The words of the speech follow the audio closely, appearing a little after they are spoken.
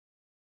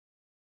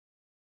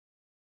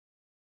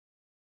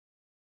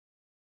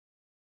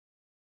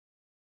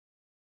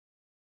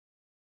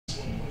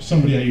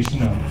somebody I used to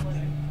know.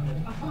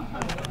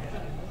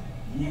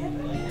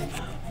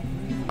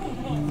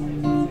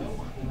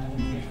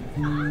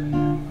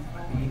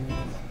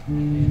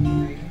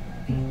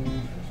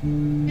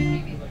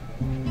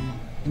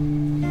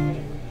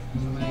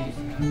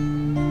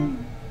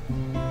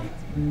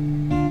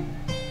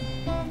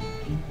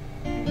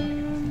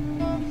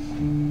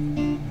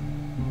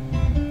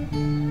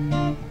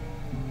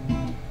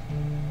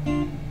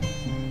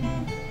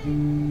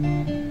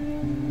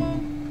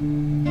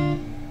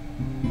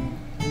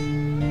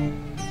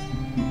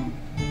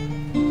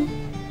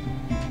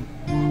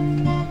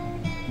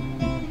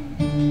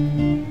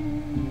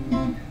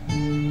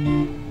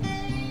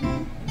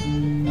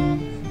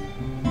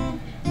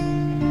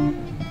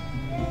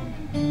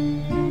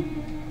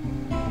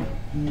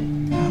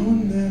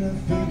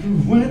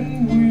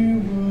 When we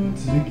were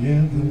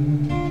together,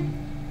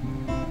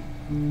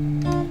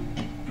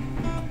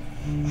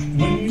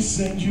 when you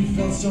said you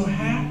felt so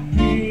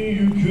happy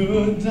you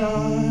could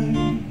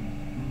die,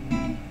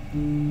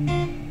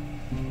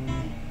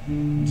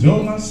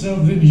 told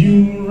myself that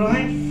you were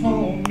right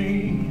for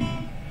me,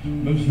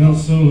 but felt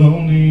so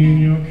lonely in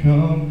your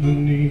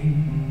company.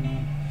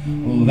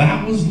 Well,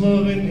 that was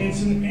love and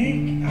it's an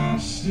ache I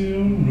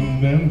still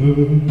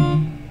remember.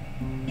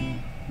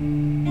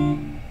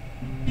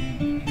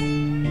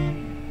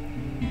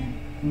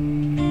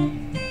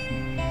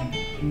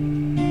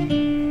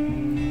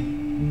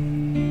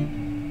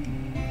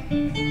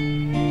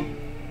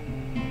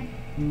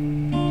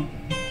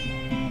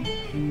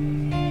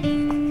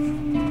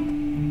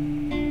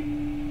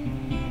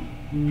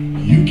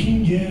 You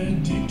can get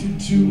addicted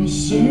to a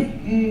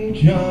certain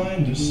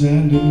kind of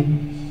sadness,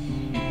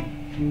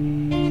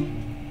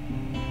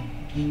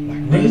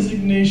 like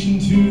resignation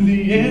to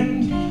the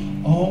end,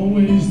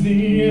 always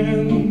the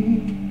end.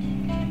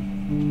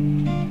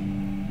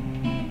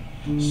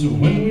 So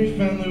when we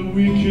found that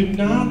we could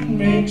not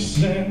make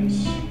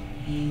sense,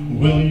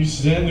 well, you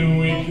said that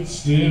we could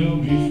still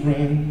be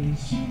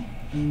friends.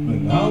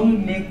 But I'll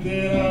admit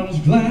that I was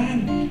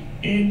glad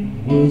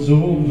it was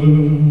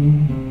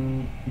over.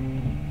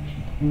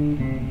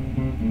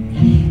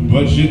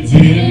 But you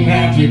didn't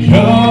have to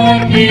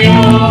cut me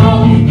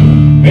off,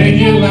 make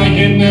it like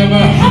it never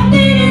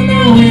happened and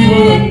that we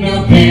were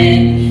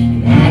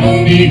nothing. I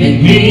don't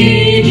even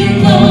need your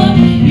love,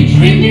 you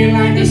treat me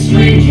like a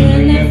stranger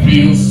and that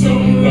feels so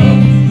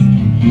rough.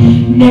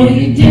 No,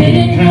 you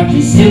didn't have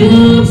to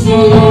stoop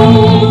so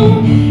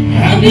low,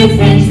 have your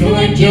friends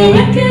collect your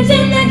records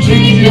and then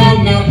change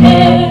your number.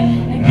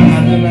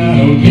 And I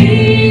don't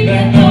need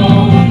that,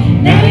 no,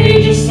 now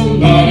you're just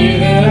somebody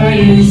that I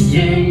used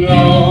to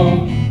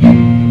know.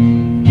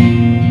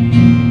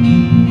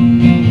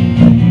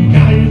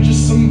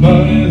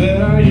 Somebody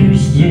that I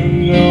used to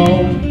know.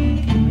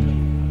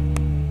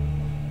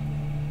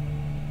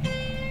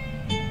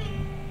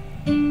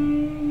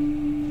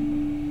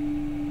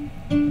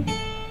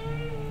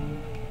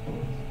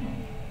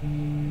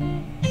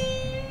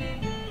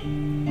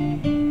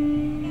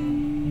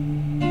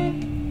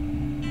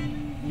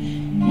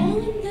 Now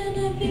and then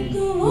I think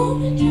of all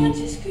the times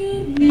you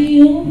screwed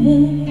me over.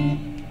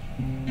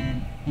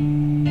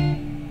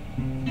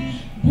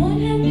 What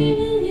had me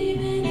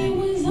believing it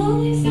was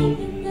always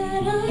something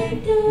that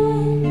I'd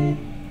done.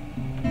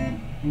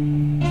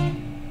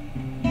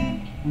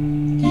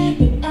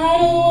 But I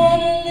don't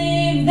want to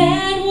live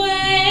that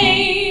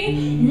way,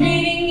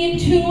 reading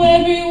into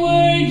every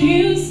word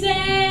you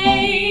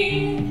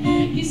say.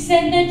 You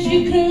said that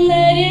you could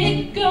let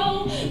it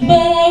go,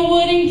 but I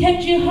wouldn't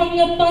kept you hung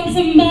up on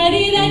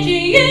somebody that you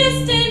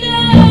used to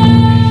know.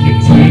 You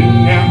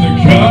didn't have to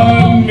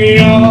cut me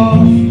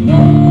off,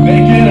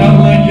 make it out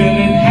like it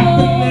didn't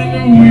happen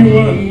and we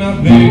were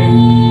nothing.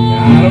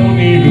 I don't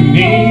even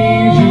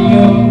need your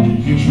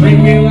love, you treat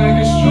me like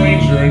a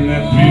stranger and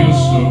that feels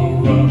so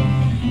rough.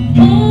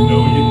 No,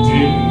 you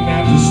didn't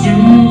have to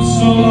stoop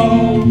so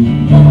low,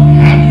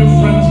 have your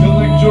friends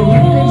collect your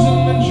records and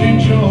then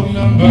change your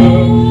number.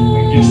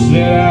 I guess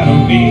that I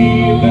don't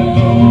need that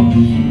though,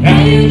 now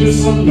you're just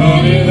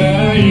somebody that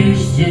I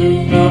used to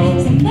know.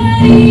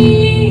 Somebody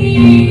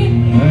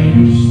I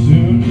used to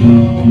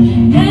know.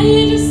 Now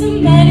you're just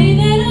somebody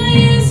that I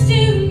used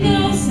to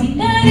know.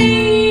 Somebody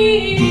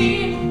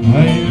I